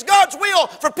 If it's God's will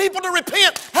for people to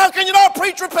repent, how can you not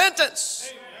preach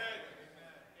repentance?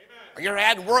 You're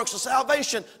adding works of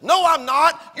salvation. No, I'm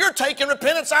not. You're taking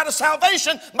repentance out of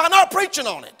salvation by not preaching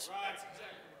on it.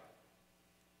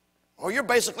 Or you're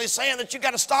basically saying that you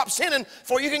got to stop sinning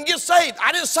before you can get saved.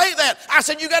 I didn't say that. I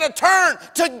said you got to turn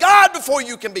to God before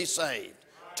you can be saved.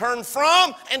 Turn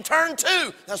from and turn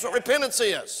to. That's what repentance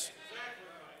is.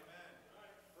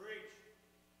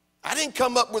 I didn't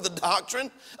come up with the doctrine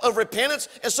of repentance,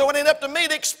 and so it ain't up to me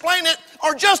to explain it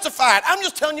or justify it. I'm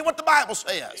just telling you what the Bible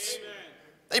says.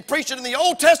 They preach it in the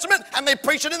Old Testament, and they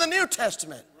preach it in the New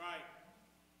Testament.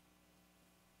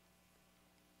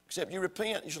 Except you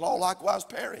repent, you shall all likewise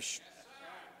perish.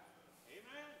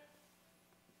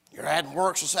 You're adding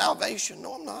works of salvation.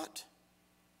 No, I'm not.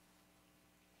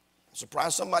 I'm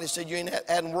surprised somebody said you ain't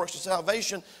adding works of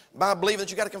salvation by believing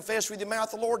that you got to confess with your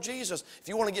mouth the Lord Jesus. If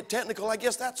you want to get technical, I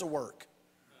guess that's a work.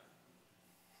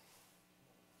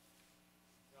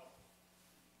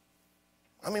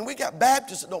 I mean, we got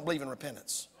Baptists that don't believe in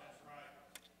repentance.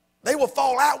 They will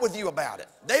fall out with you about it.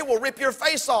 They will rip your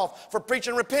face off for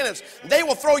preaching repentance. They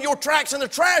will throw your tracts in the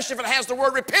trash if it has the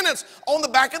word repentance on the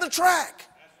back of the track.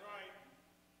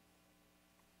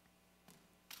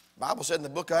 The Bible said in the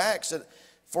book of Acts that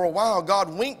for a while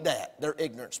God winked at their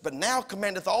ignorance, but now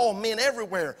commandeth all men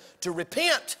everywhere to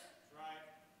repent.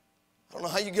 I don't know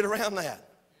how you get around that.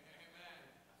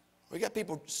 We got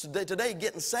people today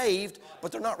getting saved,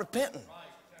 but they're not repenting.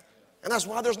 And that's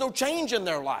why there's no change in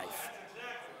their life.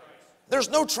 There's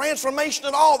no transformation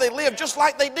at all. They live just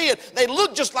like they did. They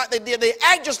look just like they did. They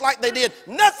act just like they did.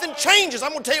 Nothing changes.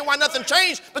 I'm going to tell you why nothing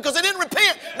changed. Because they didn't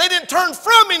repent. They didn't turn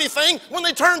from anything when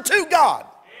they turned to God.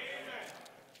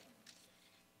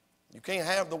 You can't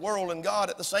have the world and God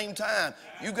at the same time.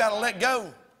 You got to let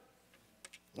go.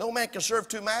 No man can serve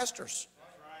two masters.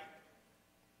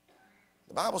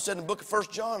 The Bible said in the book of 1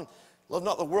 John, love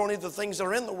not the world, neither the things that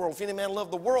are in the world. If any man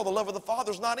love the world, the love of the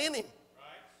Father is not in him.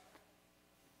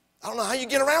 I don't know how you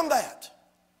get around that.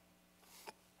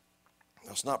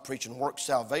 That's not preaching work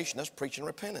salvation. That's preaching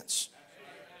repentance.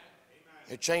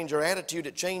 It changed their attitude.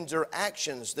 It changed their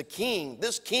actions. The king,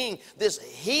 this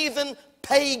heathen,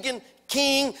 pagan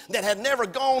king that had never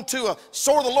gone to a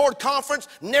Sword of the Lord conference,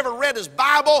 never read his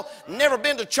Bible, never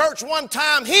been to church one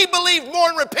time, he believed more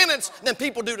in repentance than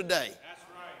people do today.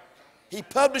 He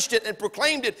published it and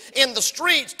proclaimed it in the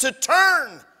streets to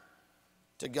turn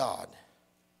to God,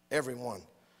 everyone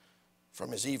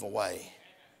from his evil way.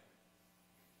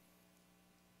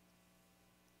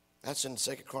 That's in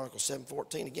 2 Chronicles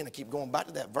 7:14. Again, I keep going back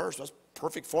to that verse. That's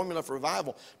perfect formula for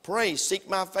revival. Pray, seek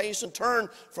my face, and turn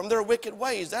from their wicked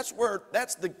ways. That's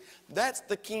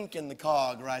the kink in the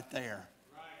cog right there.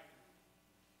 Right.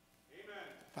 Amen.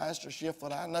 Pastor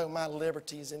Shiflett, I know my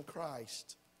liberty is in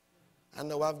Christ. I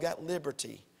know I've got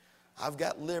liberty. I've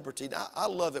got liberty. I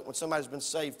love it when somebody's been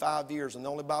saved 5 years and the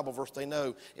only Bible verse they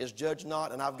know is judge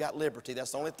not and I've got liberty.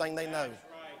 That's the only thing they know.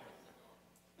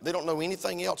 They don't know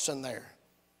anything else in there.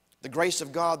 The grace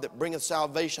of God that bringeth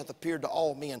salvation hath appeared to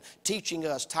all men, teaching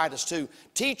us, Titus 2,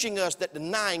 teaching us that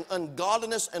denying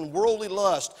ungodliness and worldly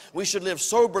lust, we should live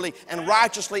soberly and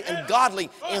righteously and godly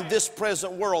in this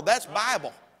present world. That's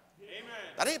Bible.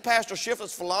 That ain't Pastor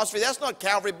Shiflett's philosophy. That's not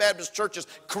Calvary Baptist Church's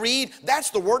creed.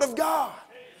 That's the Word of God.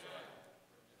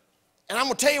 And I'm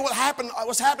going to tell you what's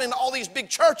happening to all these big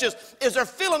churches is they're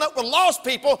filling up with lost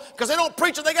people because they don't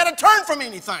preach that they got to turn from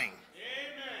anything.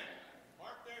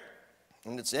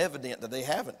 And it's evident that they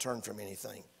haven't turned from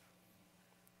anything.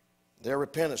 Their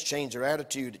repentance changed their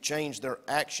attitude, it changed their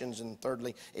actions, and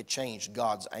thirdly, it changed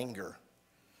God's anger.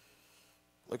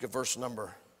 Look at verse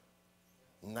number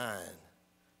 9.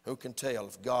 Who can tell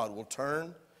if God will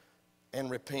turn and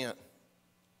repent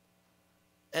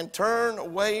and turn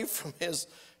away from his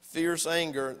fierce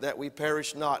anger that we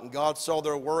perish not? And God saw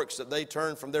their works, that they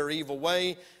turned from their evil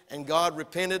way, and God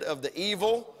repented of the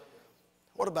evil.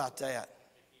 What about that?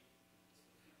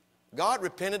 God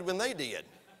repented when they did.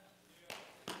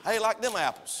 Hey, like them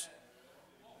apples.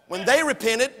 When they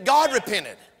repented, God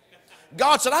repented.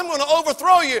 God said, I'm going to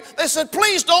overthrow you. They said,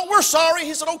 please don't, we're sorry.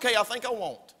 He said, okay, I think I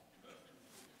won't.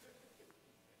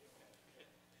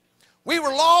 We were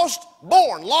lost,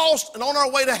 born, lost, and on our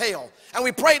way to hell. And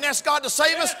we prayed and asked God to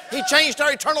save us. He changed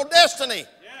our eternal destiny.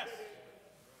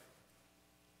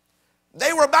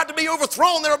 They were about to be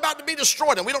overthrown. They were about to be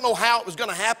destroyed. And we don't know how it was going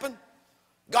to happen.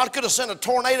 God could have sent a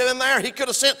tornado in there. He could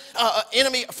have sent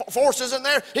enemy forces in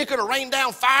there. He could have rained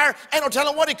down fire. Ain't no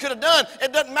telling what he could have done.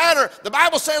 It doesn't matter. The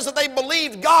Bible says that they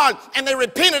believed God and they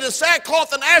repented in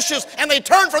sackcloth and ashes and they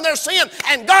turned from their sin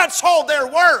and God saw their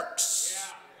works.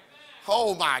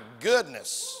 Oh my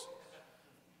goodness.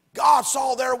 God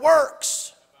saw their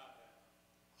works.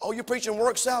 Oh, you're preaching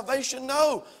work salvation?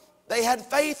 No. They had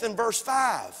faith in verse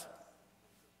 5.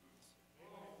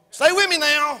 Stay with me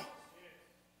now.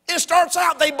 It starts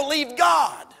out, they believed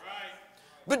God.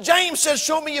 But James says,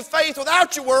 show me your faith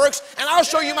without your works, and I'll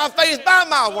show you my faith by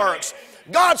my works.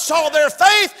 God saw their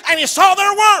faith, and he saw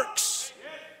their works.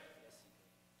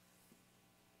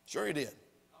 Sure he did.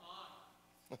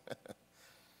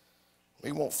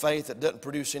 We want faith that doesn't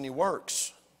produce any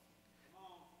works.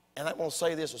 And I won't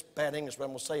say this as bad English, but I'm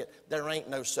going to say it. There ain't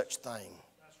no such thing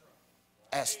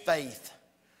as faith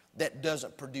that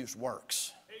doesn't produce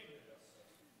works.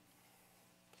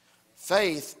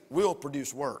 Faith will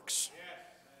produce works.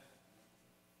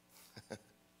 Is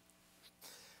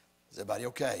everybody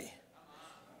okay?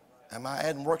 Am I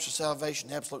adding works of salvation?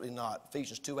 Absolutely not.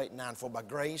 Ephesians 2:8-9, for by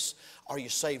grace are you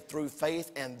saved through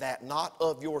faith, and that not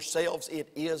of yourselves, it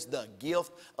is the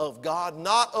gift of God,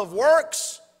 not of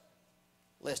works,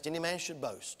 lest any man should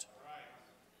boast.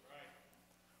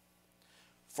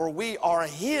 For we are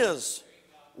his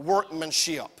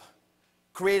workmanship,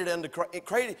 created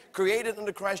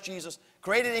in Christ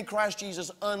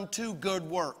Jesus unto good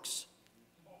works.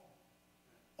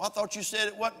 Well, I thought you said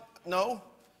it wasn't. No,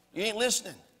 you ain't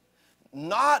listening.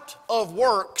 Not of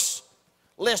works,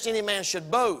 lest any man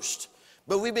should boast.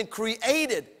 But we've been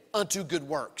created unto good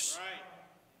works.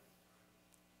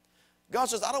 God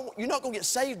says, you're not going to get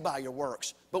saved by your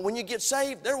works. But when you get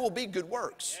saved, there will be good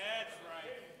works. That's right.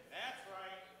 That's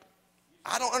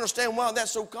right. I don't understand why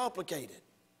that's so complicated.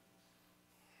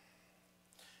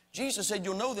 Jesus said,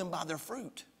 you'll know them by their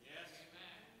fruit. Yes.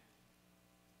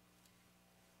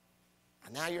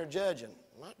 And now you're judging.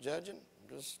 I'm not judging.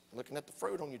 I'm just looking at the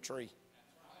fruit on your tree.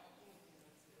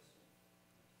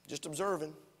 Just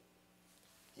observing.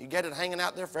 You get it hanging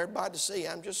out there for everybody to see.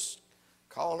 I'm just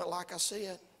calling it like I see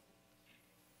it.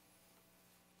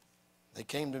 They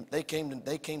came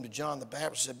to John the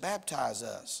Baptist and said, baptize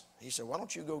us. He said, why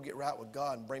don't you go get right with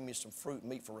God and bring me some fruit and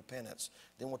meat for repentance.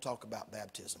 Then we'll talk about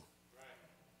baptism.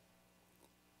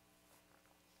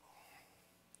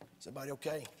 Is everybody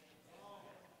okay?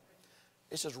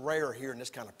 It's just rare hearing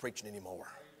this kind of preaching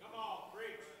anymore. Come on,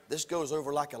 preach. This goes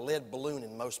over like a lead balloon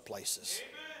in most places.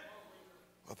 Amen.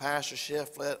 Well, Pastor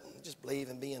Shiflett, just believe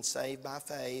in being saved by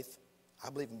faith. I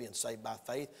believe in being saved by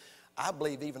faith. I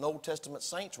believe even Old Testament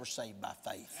saints were saved by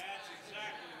faith. That's exactly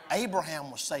right. Abraham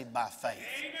was saved by faith.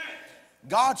 Amen.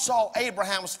 God saw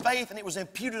Abraham's faith, and it was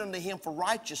imputed unto him for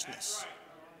righteousness.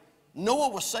 Noah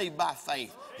was saved by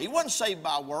faith. He wasn't saved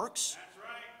by works,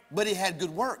 but he had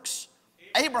good works.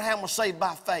 Abraham was saved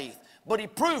by faith, but he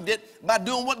proved it by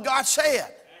doing what God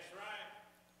said.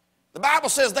 The Bible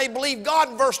says they believed God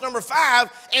in verse number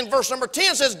 5, and verse number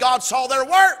 10 says God saw their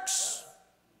works.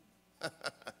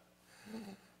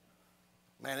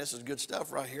 Man, this is good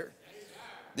stuff right here.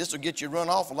 This will get you run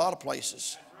off a lot of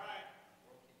places.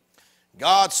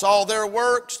 God saw their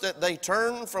works, that they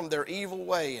turned from their evil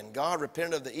way, and God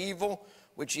repented of the evil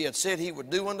which he had said he would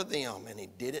do unto them, and he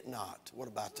did it not. What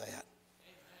about that?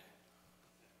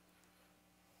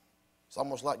 It's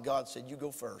almost like God said, you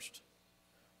go first.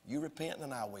 You repent,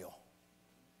 and I will.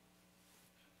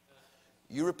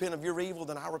 You repent of your evil,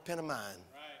 then I'll repent of mine.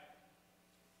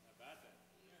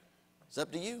 It's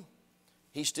up to you.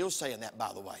 He's still saying that,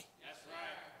 by the way.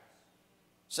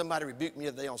 Somebody rebuked me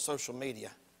the other day on social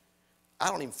media. I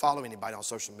don't even follow anybody on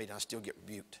social media. I still get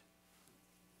rebuked.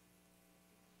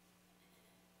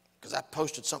 Because I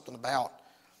posted something about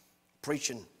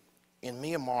preaching in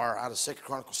Myanmar out of 2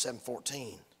 Chronicles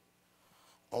 7:14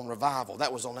 on revival.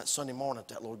 That was on that Sunday morning at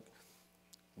that little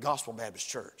Gospel Baptist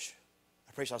church.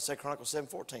 I preached out of 2 Chronicles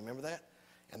 7:14. Remember that?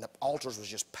 And the altars was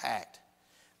just packed.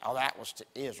 Oh, that was to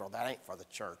Israel. That ain't for the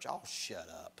church. Oh, shut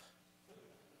up.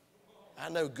 I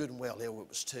know good and well it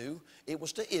was to. It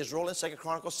was to Israel in 2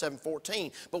 Chronicles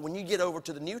 7:14. But when you get over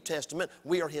to the New Testament,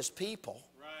 we are his people.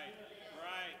 Right.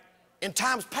 In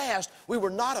times past, we were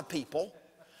not a people,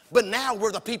 but now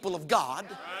we're the people of God.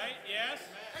 Right. Yes.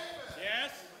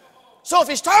 So if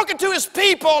he's talking to his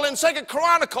people in 2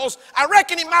 Chronicles, I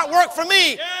reckon he might work for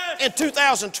me in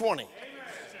 2020.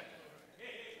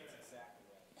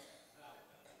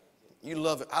 You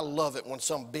love it. I love it when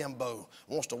some bimbo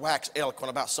wants to wax eloquent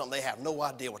about something they have no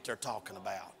idea what they're talking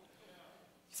about.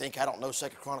 You think I don't know 2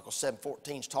 Chronicles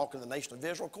 7:14 is talking to the nation of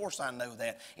Israel? Of course I know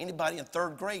that. Anybody in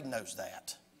 3rd grade knows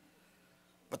that.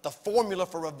 But the formula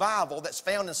for revival that's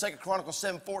found in 2 Chronicles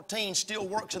 7:14 still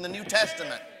works in the New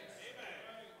Testament.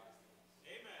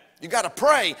 You got to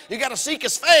pray. You got to seek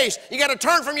his face. You got to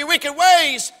turn from your wicked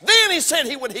ways. Then he said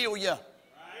he would heal you.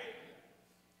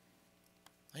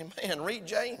 Amen. Read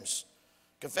James.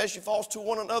 Confess your faults to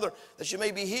one another, that you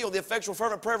may be healed. The effectual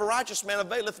fervent prayer of a righteous man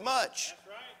availeth much. That's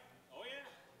right. Oh, yeah.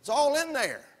 It's all in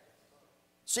there.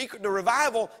 Secret to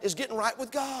revival is getting right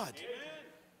with God. Amen.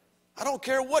 I don't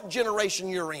care what generation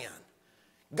you're in.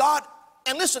 God,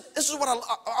 and listen, this is what I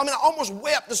almost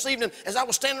wept this evening as I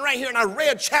was standing right here and I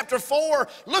read chapter 4.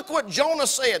 Look what Jonah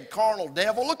said, carnal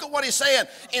devil. Look at what he said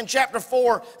in chapter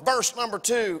 4, verse number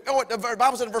 2. Oh, the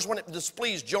Bible said in verse 1, it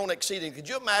displeased Jonah exceedingly. Could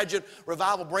you imagine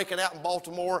revival breaking out in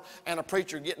Baltimore and a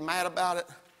preacher getting mad about it?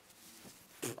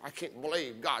 I can't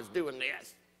believe God's doing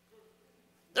this.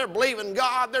 They're believing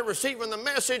God. They're receiving the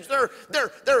message.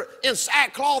 They're in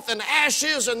sackcloth and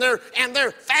ashes, and they're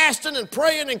fasting and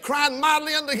praying and crying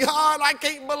mightily unto God. I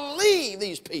can't believe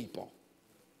these people.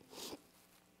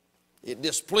 It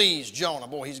displeased Jonah.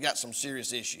 Boy, he's got some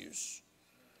serious issues.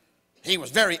 He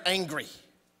was very angry.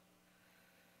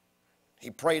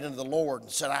 He prayed unto the Lord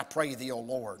and said, I pray thee, O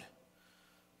Lord,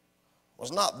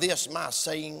 was not this my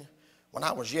saying when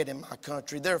I was yet in my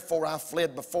country? Therefore I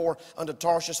fled before unto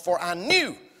Tarshish, for I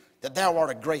knew that thou art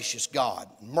a gracious God,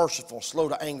 merciful, slow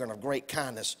to anger, and of great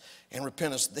kindness, and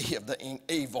repentest thee of the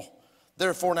evil.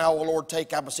 Therefore now, O Lord,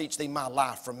 take, I beseech thee, my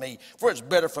life from me, for it's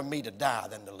better for me to die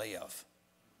than to live.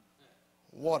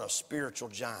 What a spiritual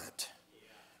giant.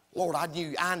 Lord, I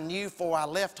knew before I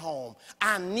left home,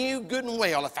 I knew good and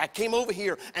well if I came over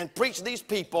here and preached to these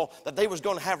people that they was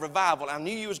going to have revival. I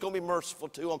knew you was going to be merciful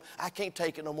to them. I can't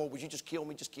take it no more. Would you just kill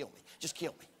me? Just kill me. Just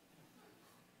kill me.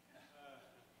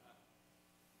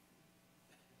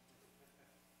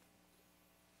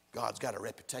 God's got a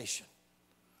reputation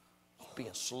of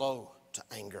being slow to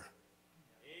anger,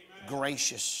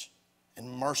 gracious and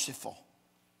merciful,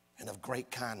 and of great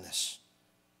kindness,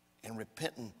 and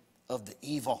repenting of the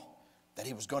evil that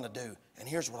he was going to do. And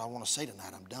here's what I want to say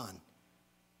tonight. I'm done.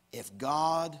 If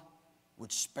God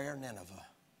would spare Nineveh,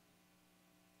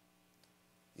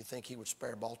 you think he would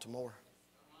spare Baltimore?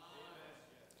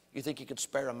 You think he could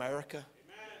spare America?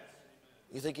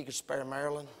 You think he could spare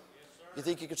Maryland? You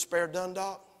think he could spare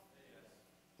Dundalk?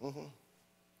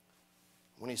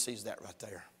 When he sees that right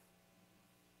there.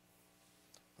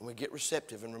 When we get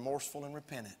receptive and remorseful and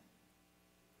repentant,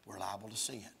 we're liable to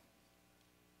see it.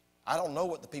 I don't know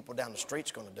what the people down the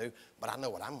street's going to do, but I know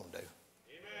what I'm going to do.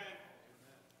 Amen.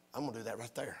 I'm going to do that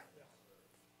right there.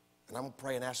 And I'm going to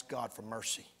pray and ask God for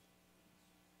mercy.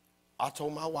 I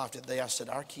told my wife that day, I said,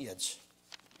 our kids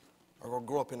are going to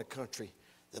grow up in a country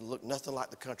that look nothing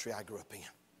like the country I grew up in.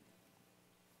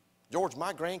 George,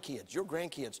 my grandkids, your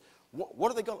grandkids,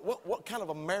 what are they going? What kind of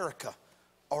America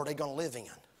are they going to live in?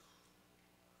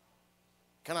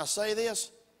 Can I say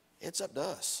this? It's up to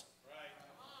us.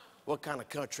 What kind of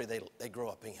country they grow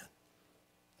up in.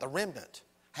 The remnant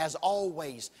has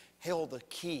always held the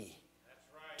key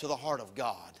to the heart of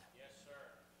God. Yes, sir.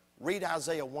 Read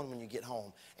Isaiah 1 when you get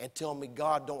home and tell me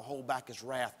God don't hold back his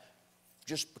wrath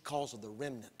just because of the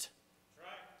remnant. That's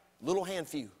right. Little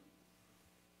handful.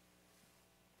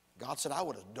 God said, I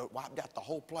would have wiped out the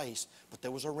whole place, but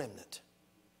there was a remnant.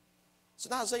 It's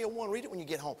in Isaiah 1. Read it when you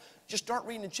get home. Just start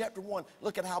reading in chapter 1.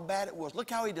 Look at how bad it was. Look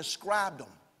how he described them.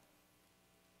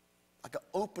 Like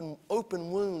open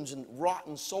wounds and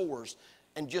rotten sores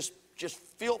and just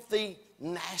filthy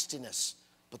nastiness.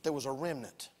 But there was a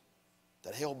remnant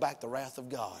that held back the wrath of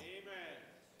God. Amen.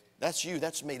 That's you,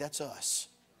 that's me, that's us.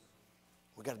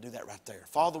 We've got to do that right there.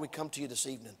 Father, we come to you this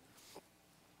evening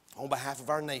on behalf of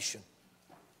our nation.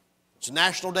 It's a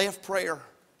National Day of Prayer.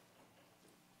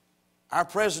 Our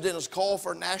president has called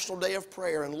for a National Day of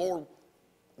Prayer, and Lord,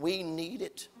 we need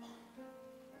it.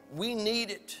 We need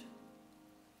it.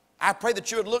 I pray that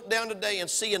you would look down today and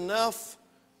see enough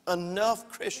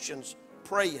Christians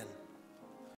praying